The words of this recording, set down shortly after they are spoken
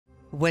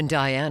When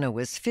Diana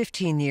was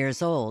 15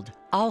 years old,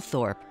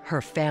 Althorp, her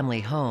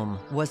family home,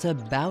 was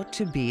about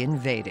to be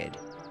invaded.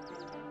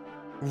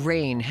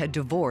 Raine had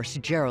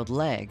divorced Gerald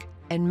Legge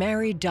and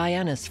married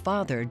Diana's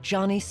father,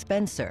 Johnny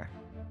Spencer.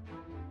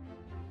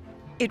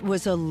 It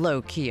was a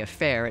low-key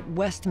affair at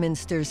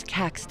Westminster's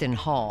Caxton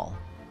Hall,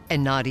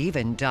 and not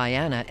even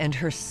Diana and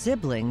her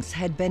siblings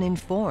had been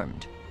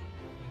informed.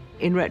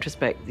 In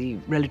retrospect, the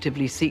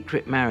relatively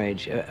secret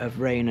marriage of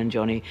Raine and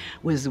Johnny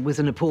was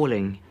an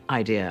appalling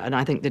idea, and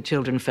I think the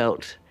children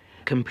felt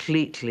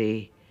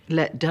completely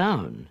let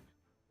down.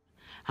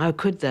 How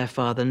could their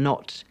father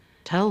not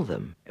tell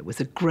them? It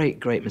was a great,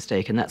 great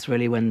mistake, and that's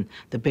really when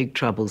the big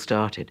trouble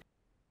started.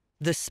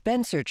 The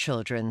Spencer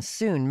children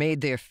soon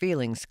made their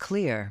feelings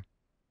clear.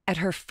 At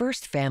her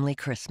first family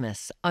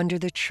Christmas, under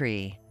the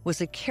tree, was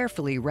a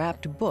carefully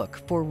wrapped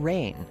book for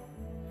Raine.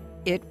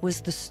 It was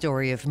the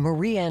story of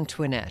Marie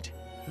Antoinette,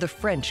 the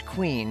French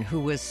queen who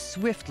was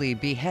swiftly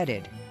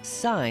beheaded,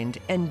 signed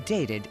and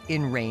dated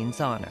in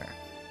Raine's honor.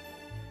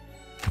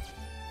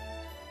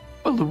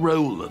 Well, the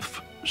role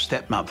of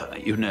stepmother,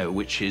 you know,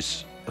 which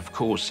is, of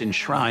course,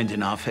 enshrined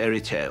in our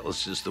fairy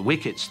tales as the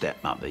wicked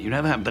stepmother. You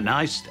never have the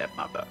nice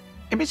stepmother.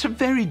 I mean, it's a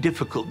very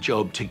difficult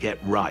job to get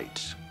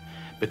right,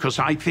 because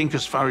I think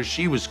as far as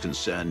she was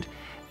concerned,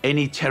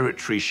 any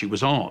territory she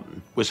was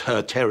on was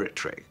her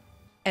territory.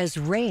 As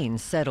Raine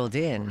settled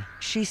in,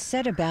 she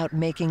set about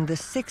making the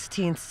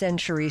 16th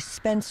century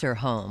Spencer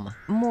home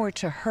more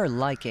to her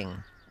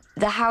liking.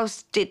 The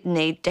house did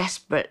need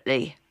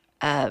desperately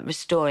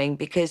restoring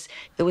because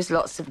there was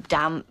lots of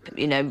damp,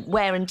 you know,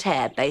 wear and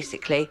tear,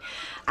 basically.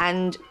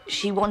 And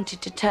she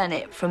wanted to turn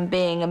it from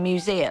being a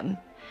museum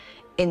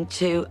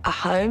into a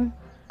home.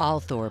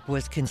 Althorp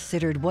was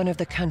considered one of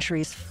the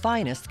country's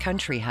finest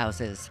country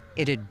houses.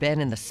 It had been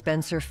in the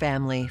Spencer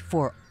family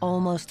for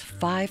almost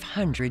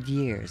 500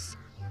 years.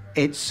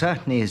 It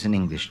certainly is an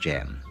English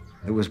gem.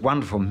 There was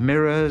wonderful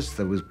mirrors,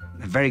 there was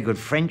very good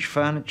French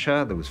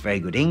furniture, there was very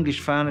good English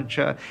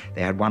furniture,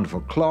 they had wonderful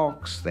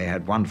clocks, they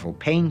had wonderful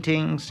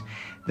paintings.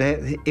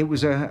 It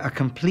was a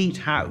complete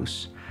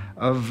house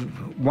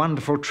of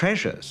wonderful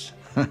treasures.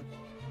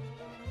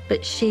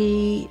 But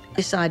she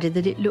decided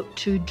that it looked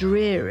too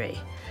dreary,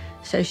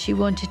 so she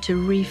wanted to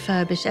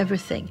refurbish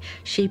everything.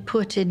 She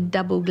put in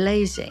double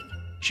glazing.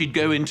 She'd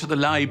go into the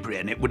library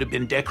and it would have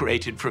been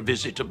decorated for a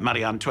visit of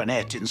Marie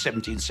Antoinette in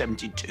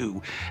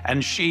 1772.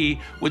 And she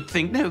would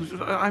think, no,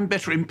 I'm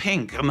better in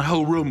pink, and the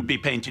whole room would be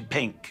painted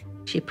pink.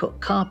 She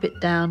put carpet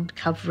down,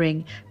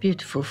 covering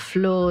beautiful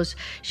floors.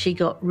 She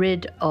got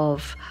rid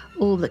of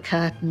all the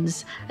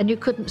curtains, and you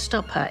couldn't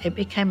stop her. It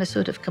became a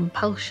sort of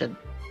compulsion.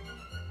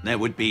 There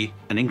would be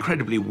an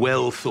incredibly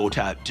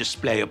well-thought-out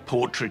display of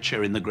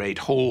portraiture in the Great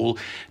Hall,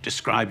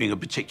 describing a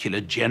particular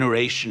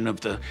generation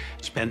of the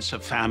Spencer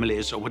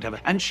families or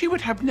whatever. And she would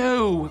have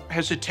no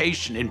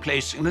hesitation in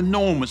placing an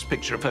enormous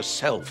picture of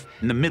herself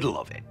in the middle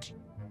of it.